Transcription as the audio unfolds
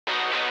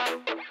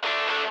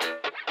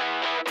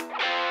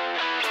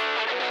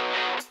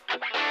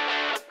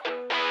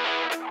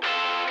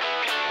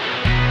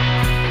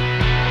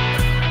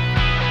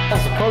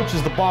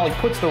Approaches the ball, he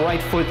puts the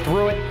right foot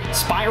through it,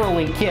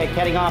 spiraling kick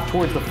heading off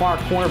towards the far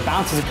corner,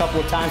 bounces a couple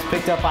of times,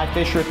 picked up by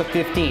Fisher at the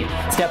 15,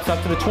 steps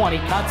up to the 20,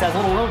 cuts, has a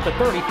little room at the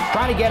 30,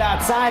 trying to get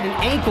outside, and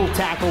ankle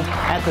tackled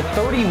at the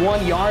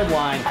 31-yard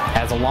line.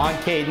 Has a long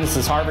cadence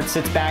as Harvard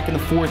sits back in the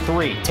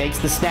 4-3, takes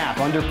the snap,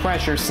 under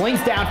pressure,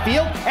 slings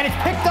downfield, and it's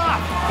picked off,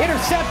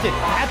 intercepted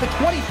at the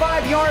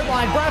 25-yard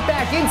line, brought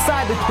back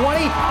inside the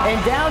 20,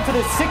 and down to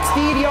the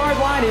 16-yard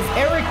line is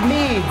Eric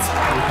Meads,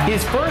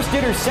 his first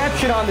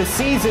interception on the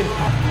season.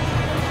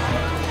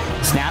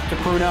 Snap to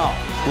Pruneau,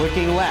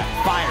 looking left,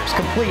 fires,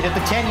 complete at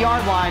the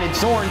 10-yard line, and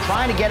Zorn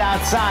trying to get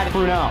outside.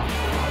 Pruneau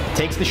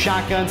takes the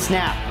shotgun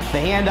snap. The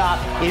handoff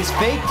is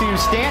faked to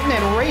Stanton,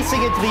 and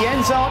racing into the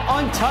end zone,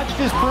 untouched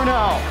is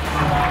Pruneau.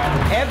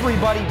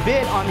 Everybody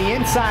bit on the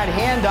inside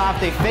handoff.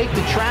 They faked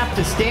the trap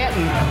to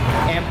Stanton,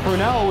 and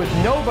Pruneau, with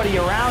nobody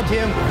around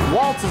him,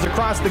 waltzes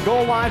across the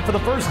goal line for the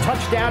first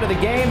touchdown of the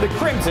game. The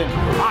Crimson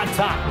on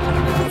top.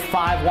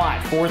 5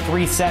 wide,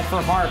 4-3 set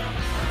for Harvard.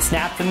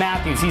 Snap to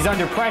Matthews, he's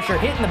under pressure,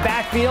 hit in the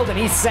backfield, and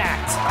he's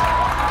sacked.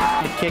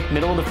 The kick,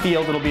 middle of the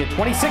field, it'll be a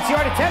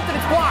 26-yard attempt, and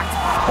it's blocked.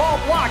 Ball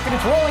blocked, and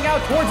it's rolling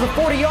out towards the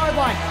 40-yard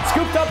line.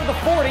 Scooped up at the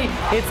 40,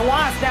 it's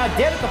lost now,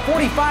 dead at the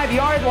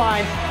 45-yard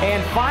line,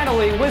 and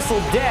finally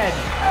whistled dead.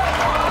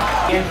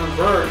 Andrew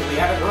Bird, we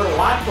haven't heard a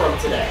lot from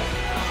today,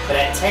 but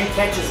had 10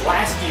 catches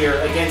last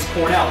year against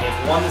Cornell. He has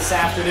 1 this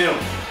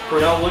afternoon.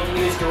 Pruneau looking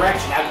in his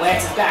direction, now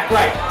glances back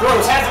right,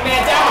 throws, has a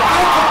man down,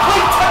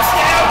 complete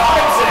touchdown,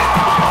 Crimson!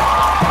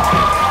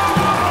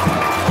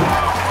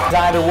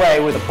 Either way,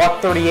 with a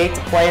 $1:38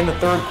 to play in the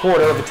third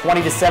quarter of a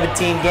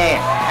 20-17 game.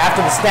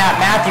 After the snap,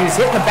 Matthews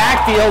hit in the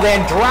backfield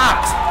and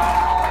dropped.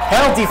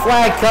 Penalty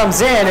flag comes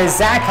in as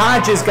Zach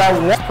Hodges got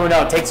one.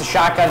 Pruneau takes a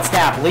shotgun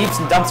snap, leaps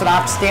and dumps it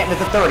off to Stanton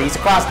at the 30. He's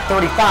across the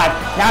 35,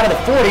 now to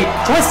the 40,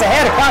 twists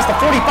ahead across the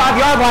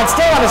 45-yard line,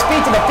 still on his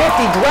feet to the 50,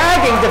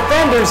 dragging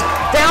defenders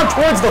down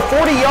towards the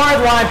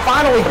 40-yard line.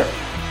 Finally,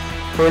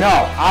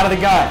 Pruneau out of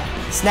the gun.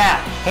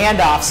 Snap,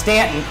 handoff,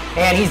 Stanton,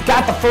 and he's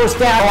got the first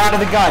down out of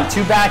the gun.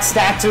 2 backs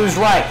stacked to his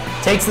right.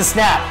 Takes the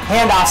snap,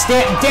 handoff,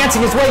 Stanton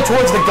dancing his way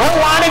towards the goal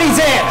line, and he's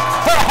in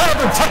for a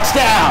Harvard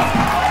touchdown.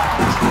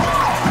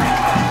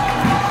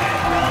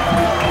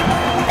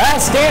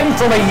 That's Stanton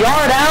from a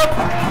yard out.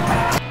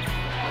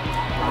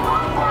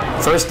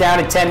 First down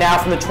and 10 now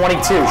from the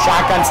 22.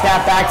 Shotgun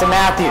snap back to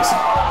Matthews.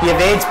 He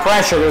evades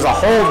pressure. There's a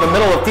hole in the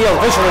middle of the field.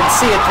 Official didn't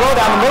see it. Throw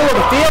down the middle of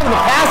the field, and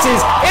the pass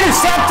is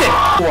intercepted.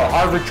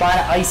 Harvard trying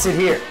to ice it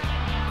here.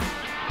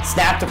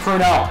 Snap to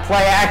Pruneau.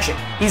 Play action.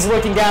 He's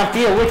looking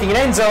downfield, looking at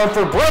end zone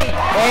for Brake,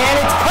 and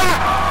it's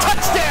caught.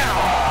 Touchdown!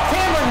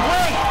 Cameron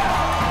Brake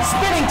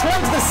spinning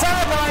towards the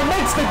sideline,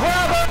 makes the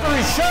grab over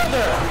his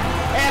shoulder.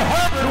 And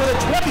Harvard with a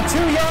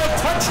 22-yard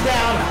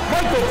touchdown.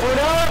 Michael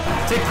Pruneau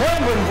to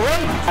Cameron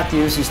Brake.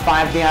 Matthews, who's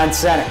 5 behind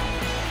center.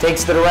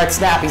 Takes the direct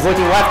snap. He's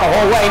looking left the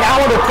whole way. Now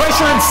under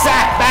pressure and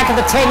sacked back at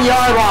the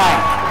 10-yard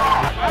line.